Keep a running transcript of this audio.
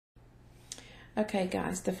Okay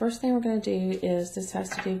guys, the first thing we're going to do is, this has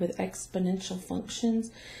to do with exponential functions,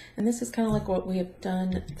 and this is kind of like what we have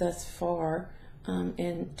done thus far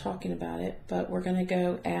in talking about it, but we're going to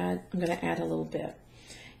go add, I'm going to add a little bit.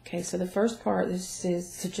 Okay, so the first part, this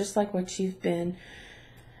is so just like what you've been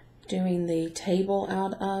doing the table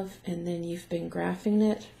out of, and then you've been graphing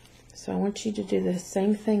it. So I want you to do the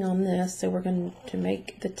same thing on this. So we're going to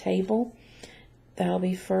make the table. That'll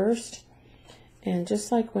be first. And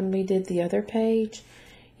just like when we did the other page,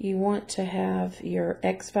 you want to have your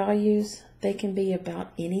X values. They can be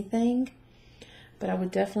about anything, but I would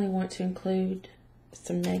definitely want to include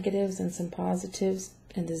some negatives and some positives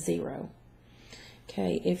and the 0.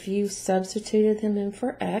 Okay, if you substituted them in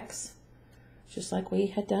for X, just like we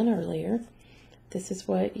had done earlier, this is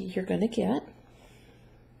what you're going to get.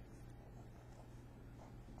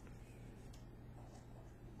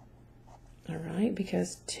 All right,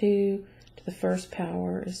 because 2 to the first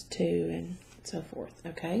power is 2 and so forth.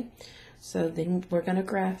 Okay, so then we're going to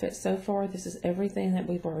graph it. So far, this is everything that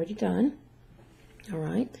we've already done. All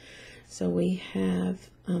right, so we have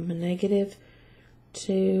a negative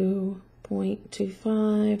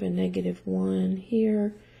 2.25, a negative 1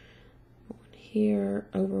 here, 1 here,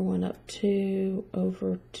 over 1 up 2,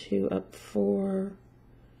 over 2 up 4.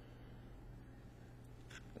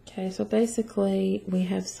 Okay, so basically we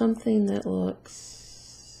have something that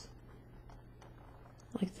looks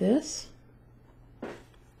like this.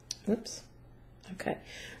 Oops. Okay,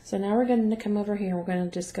 so now we're going to come over here and we're going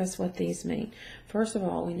to discuss what these mean. First of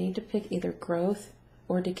all, we need to pick either growth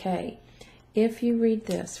or decay. If you read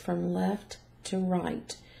this from left to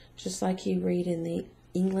right, just like you read in the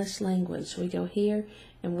English language, we go here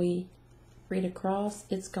and we read across,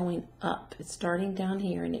 it's going up. It's starting down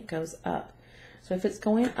here and it goes up. So if it's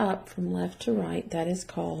going up from left to right, that is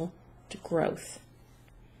called growth.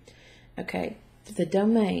 Okay, the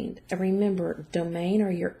domain, remember, domain are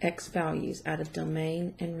your X values out of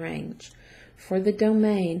domain and range. For the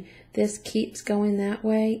domain, this keeps going that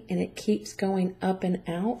way and it keeps going up and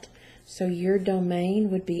out. So your domain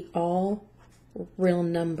would be all real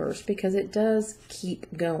numbers because it does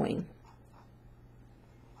keep going.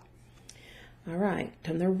 All right,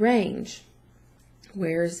 on the range,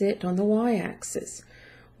 where is it on the y-axis?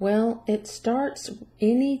 Well, it starts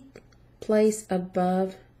any place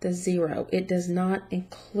above the 0. It does not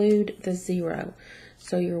include the 0.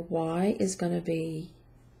 So your y is going to be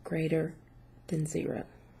greater than 0.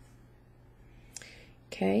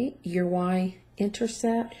 Okay, your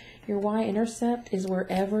y-intercept. Your y-intercept is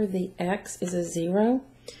wherever the x is a 0.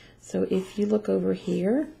 So if you look over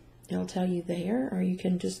here, it'll tell you there, or you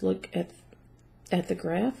can just look at the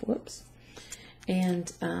graph. Whoops.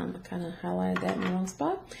 And kind of highlighted that in the wrong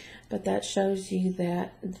spot, but that shows you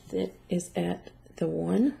that it is at the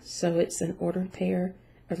 1, so it's an ordered pair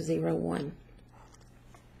of 0, 1.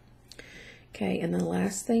 Okay, and the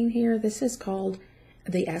last thing here, this is called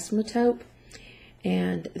the asymptote,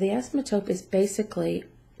 and the asymptote is basically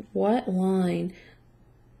what line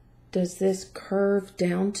does this curve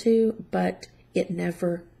down to, but it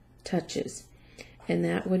never touches, and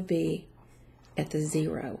that would be at the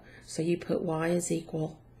 0. So you put y is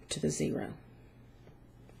equal to the 0.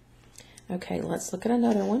 Okay, let's look at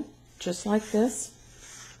another one, just like this,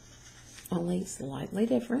 only slightly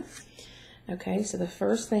different. Okay, so the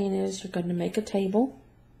first thing is you're going to make a table.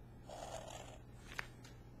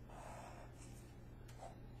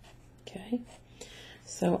 Okay,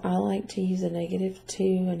 so I like to use a negative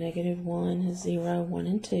 2, a negative 1, a 0, 1,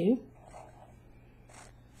 and 2.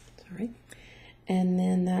 Sorry. And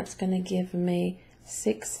then that's going to give me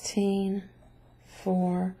 16,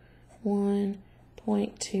 4,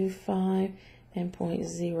 1.25, and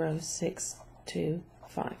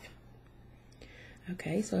 0.0625.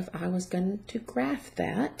 Okay, so if I was going to graph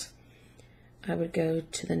that, I would go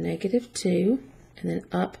to the negative 2 and then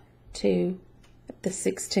up to the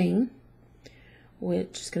 16,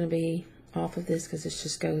 which is going to be off of this because this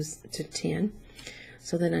just goes to 10.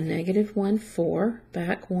 So then a negative 1, 4,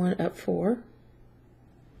 back 1, up 4.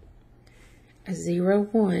 A 0,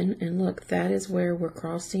 1, and look, that is where we're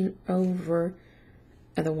crossing over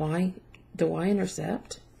the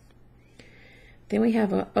y-intercept. Then we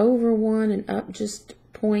have a over 1 and up just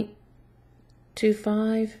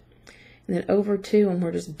 0.25, and then over 2, and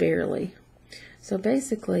we're just barely. So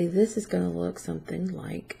basically, this is going to look something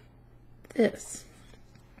like this.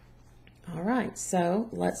 All right, so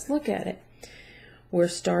let's look at it. We're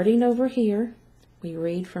starting over here. We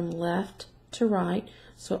read from left to right.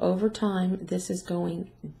 So over time, this is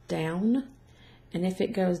going down, and if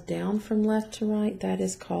it goes down from left to right, that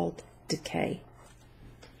is called decay.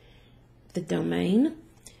 The domain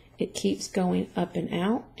it keeps going up and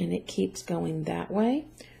out, and it keeps going that way.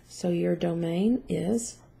 So your domain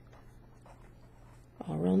is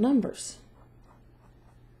all real numbers.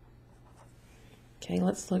 Okay,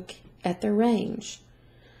 let's look at the range.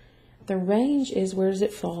 The range is, where does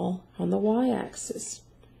it fall on the y-axis?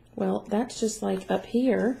 Well, that's just like up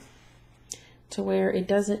here to where it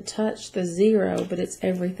doesn't touch the 0, but it's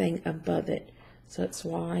everything above it. So it's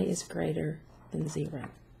y is greater than 0.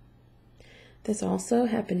 This also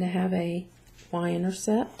happened to have a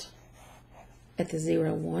y-intercept at the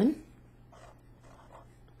 0, 1.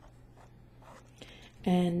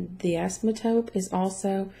 And the asymptote is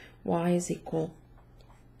also y is equal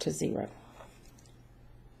to 0.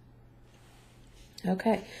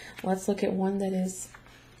 Okay, let's look at one that is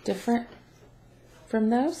different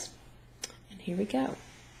from those. And here we go.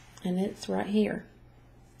 And it's right here.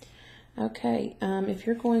 Okay, if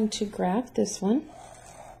you're going to graph this one,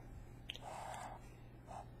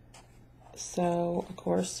 so of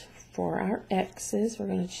course for our x's, we're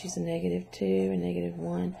going to choose a -2, a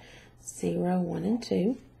 -1, 0, 1, and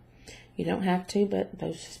 2. You don't have to, but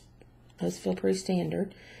those feel pretty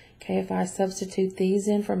standard. Okay, if I substitute these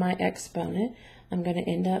in for my exponent, I'm going to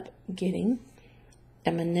end up getting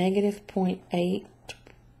a -0.8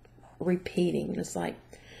 repeating. It's like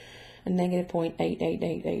a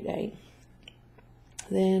 -0.88888.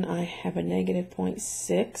 Then I have a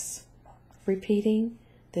 -0.6 repeating.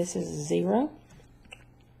 This is 0,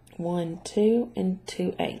 1, 2, and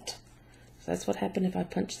 2, 8. So that's what happened if I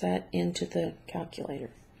punch that into the calculator.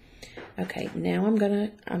 Okay, now I'm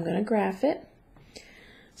gonna graph it.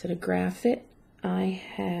 So to graph it, I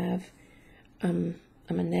have I'm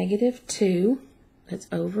a -2. That's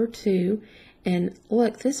over 2. And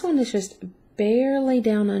look, this one is just barely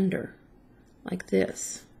down under, like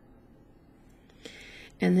this.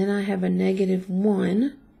 And then I have a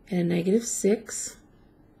 -1 and a -6,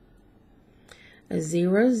 a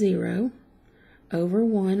 0, 0, over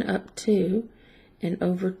 1 up 2, and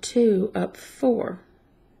over 2 up 4.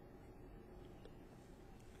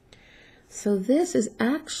 So this is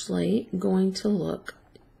actually going to look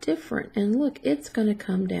different. And look, it's going to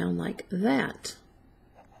come down like that.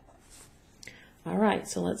 All right,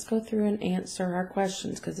 so let's go through and answer our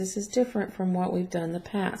questions, because this is different from what we've done in the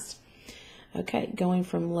past. Okay, going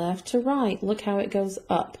from left to right, look how it goes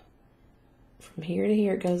up. From here to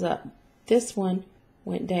here, it goes up. This one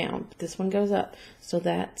went down, but this one goes up. So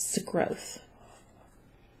that's growth.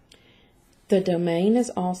 The domain is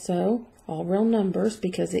also all real numbers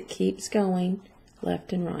because it keeps going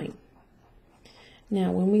left and right.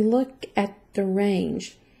 Now, when we look at the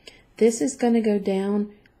range, this is going to go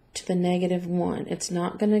down to the -1. It's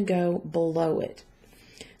not going to go below it.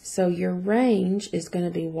 So your range is going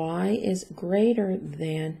to be y is greater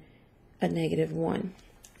than a -1.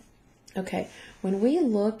 Okay, when we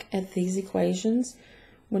look at these equations,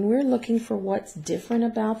 when we're looking for what's different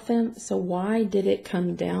about them, so why did it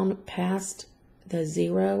come down past the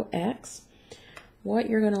 0x? What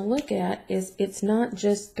you're going to look at is it's not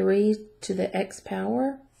just 3 to the x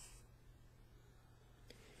power.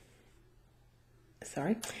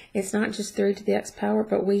 Sorry, it's not just 3 to the x power,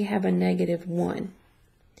 but we have a -1.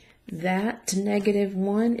 That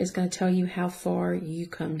 -1 is going to tell you how far you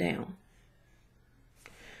come down.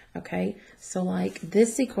 Okay, so like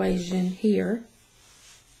this equation here,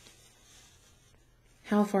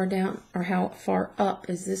 how far down or how far up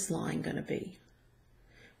is this line going to be?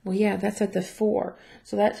 Well, yeah, that's at the 4.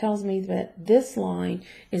 So that tells me that this line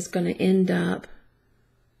is going to end up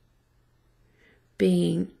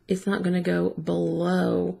being, it's not going to go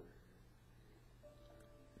below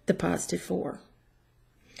the +4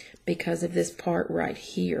 because of this part right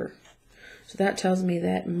here. So that tells me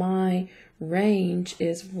that my range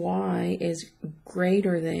is y is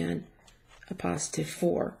greater than a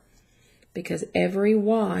 +4 because every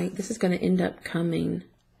y, this is going to end up coming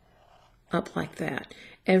up like that.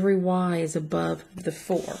 Every y is above the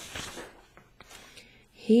 4.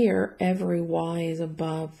 Here, every y is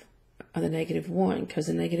above the -1 because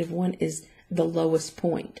the -1 is the lowest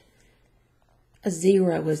point. A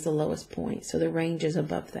 0 is the lowest point, so the range is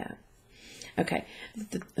above that. Okay,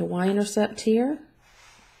 the y-intercept here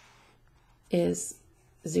is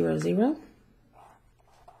 0, 0.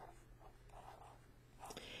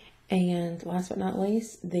 And last but not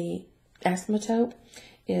least, the asymptote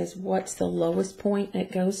is what's the lowest point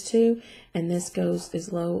it goes to, and this goes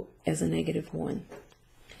as low as a -1.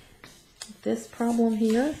 This problem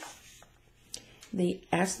here, the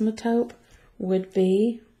asymptote would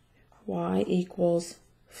be y equals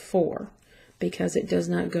 4 because it does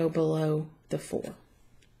not go below the 4.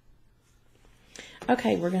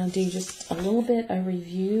 Okay, we're going to do just a little bit of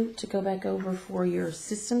review to go back over for your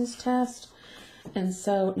systems test. And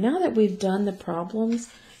so now that we've done the problems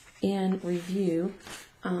in review,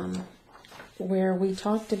 where we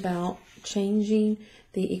talked about changing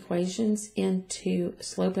the equations into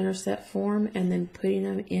slope-intercept form and then putting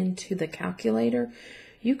them into the calculator,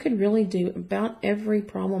 you could really do about every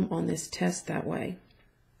problem on this test that way.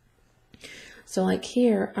 So like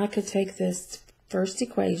here, I could take this first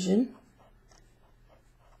equation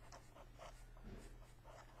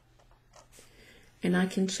and I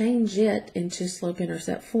can change it into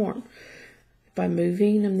slope-intercept form by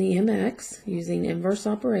moving them the mx using inverse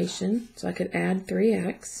operation. So I could add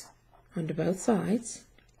 3x onto both sides,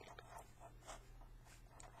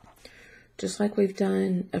 just like we've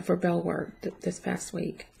done for bell work this past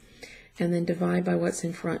week, and then divide by what's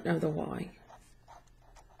in front of the y.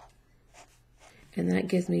 And that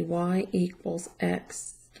gives me y equals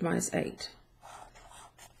x minus 8.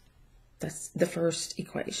 That's the first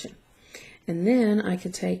equation. And then I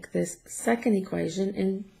could take this second equation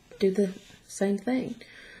and do the same thing.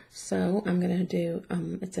 So I'm going to do,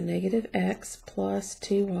 it's a negative x plus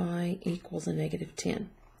 2y equals a negative 10.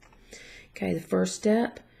 Okay, the first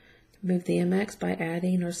step, move the mx by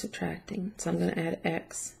adding or subtracting. So I'm going to add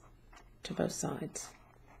x to both sides.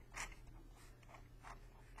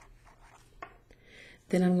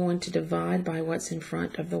 Then I'm going to divide by what's in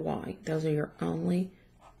front of the y. Those are your only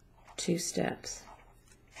two steps.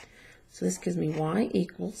 So this gives me y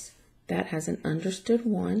equals, that has an understood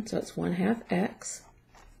 1, so it's 1/2 x,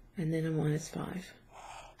 and then a 1 is 5.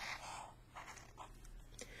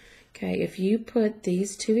 Okay, if you put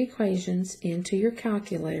these two equations into your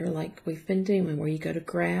calculator like we've been doing, where you go to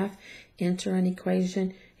graph, enter an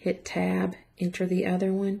equation, hit tab, enter the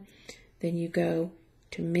other one, then you go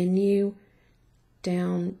to menu,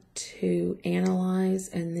 down to analyze,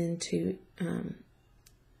 and then to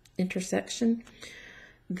intersection,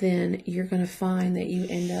 then you're going to find that you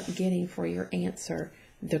end up getting for your answer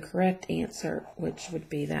the correct answer, which would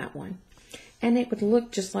be that one. And it would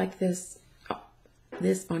look just like this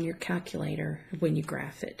on your calculator when you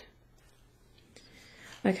graph it.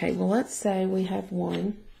 Okay, well, let's say we have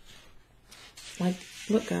one, like,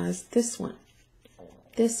 look guys, this one,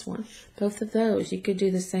 both of those, you could do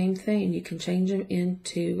the same thing. You can change them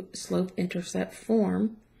into slope-intercept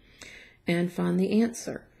form and find the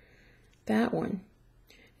answer, that one.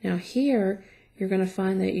 Now here, you're going to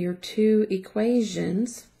find that your two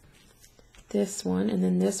equations, this one and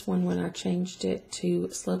then this one when I changed it to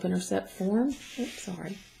slope-intercept form,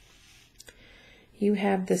 you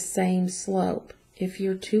have the same slope. If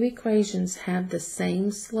your two equations have the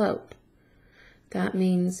same slope, that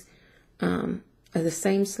means the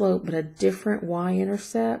same slope but a different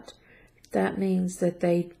y-intercept, that means that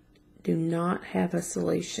they do not have a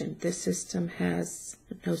solution. This system has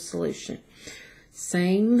no solution.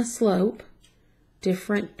 Same slope,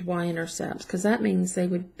 different y-intercepts, because that means they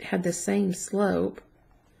would have the same slope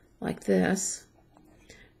like this,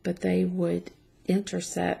 but they would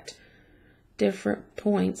intersect different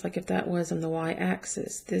points, like if that was on the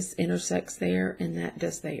y-axis. This intersects there and that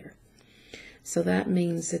does there. So that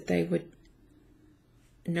means that they would,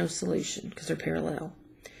 no solution, because they're parallel.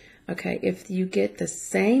 Okay, if you get the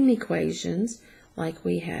same equations, like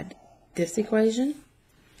we had this equation,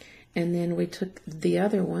 and then we took the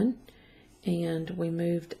other one and we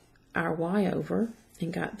moved our y over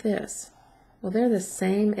and got this. Well, they're the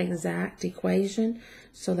same exact equation,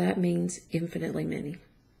 so that means infinitely many.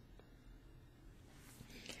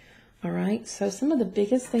 All right, so some of the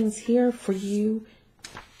biggest things here for you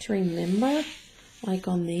to remember, like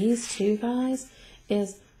on these two guys,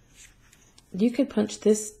 is you could punch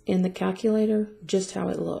this in the calculator just how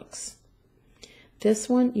it looks. This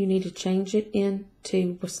one, you need to change it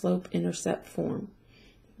into a slope-intercept form.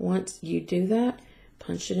 Once you do that,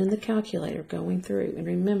 punch it in the calculator going through. And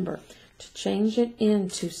remember, to change it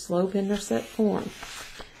into slope-intercept form,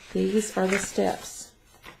 these are the steps.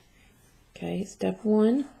 Okay, step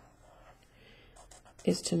 1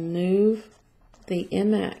 is to move the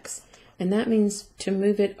mx. And that means to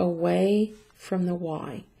move it away from the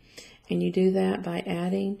y. And you do that by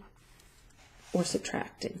adding or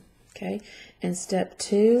subtracting. Okay, and step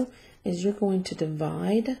 2 is you're going to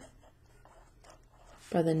divide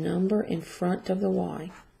by the number in front of the y.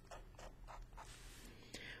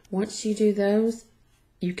 Once you do those,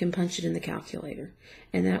 you can punch it in the calculator,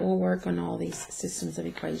 and that will work on all these systems of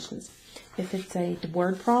equations. If it's a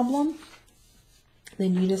word problem,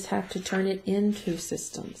 then you just have to turn it into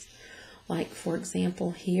systems. Like, for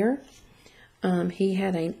example, here, he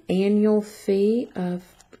had an annual fee of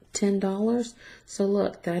 $10. So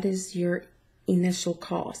look, that is your initial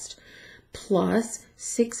cost. plus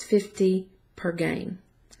 $6.50 per game.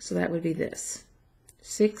 So that would be this,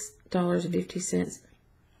 $6.50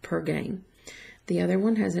 per game. The other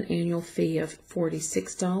one has an annual fee of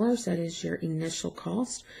 $46. That is your initial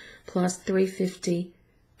cost, plus $3.50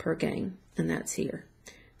 per game, and that's here.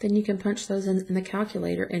 Then you can punch those in the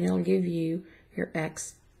calculator, and it'll give you your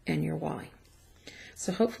X and your Y.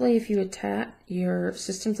 So hopefully if you attack your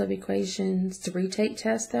systems of equations 3-take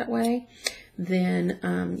test that way, then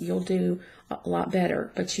you'll do a lot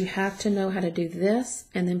better. But you have to know how to do this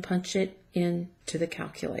and then punch it into the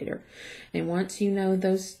calculator. And once you know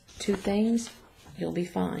those two things, you'll be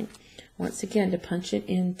fine. Once again, to punch it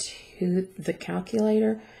into the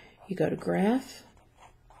calculator, you go to Graph,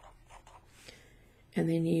 and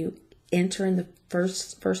then you enter in the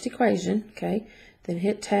first equation, okay? Then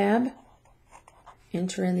hit Tab,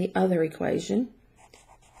 enter in the other equation,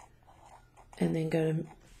 and then go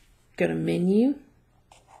to Menu,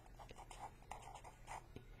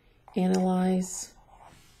 Analyze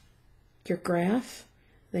your graph.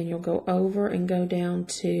 Then you'll go over and go down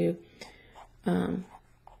to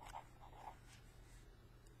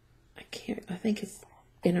I think it's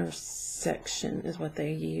intersection is what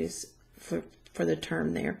they use for the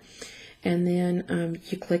term there. And then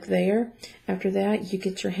you click there. After that, you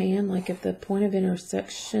get your hand, like if the point of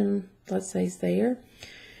intersection, let's say, is there,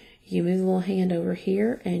 you move the little hand over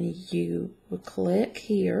here and you will click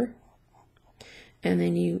here, and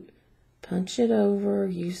then you punch it over,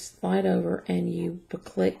 you slide over, and you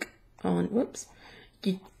click on,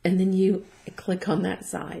 and then you click on that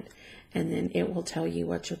side, and then it will tell you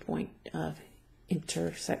what your point of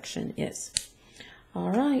intersection is.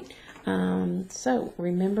 All right. So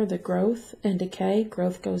remember the growth and decay.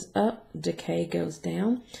 Growth goes up, decay goes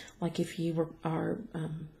down. Like if you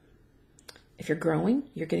if you're growing,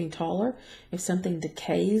 you're getting taller. If something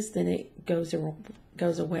decays, then it goes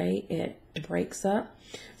away, it breaks up.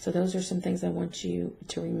 So those are some things I want you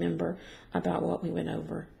to remember about what we went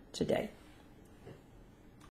over today.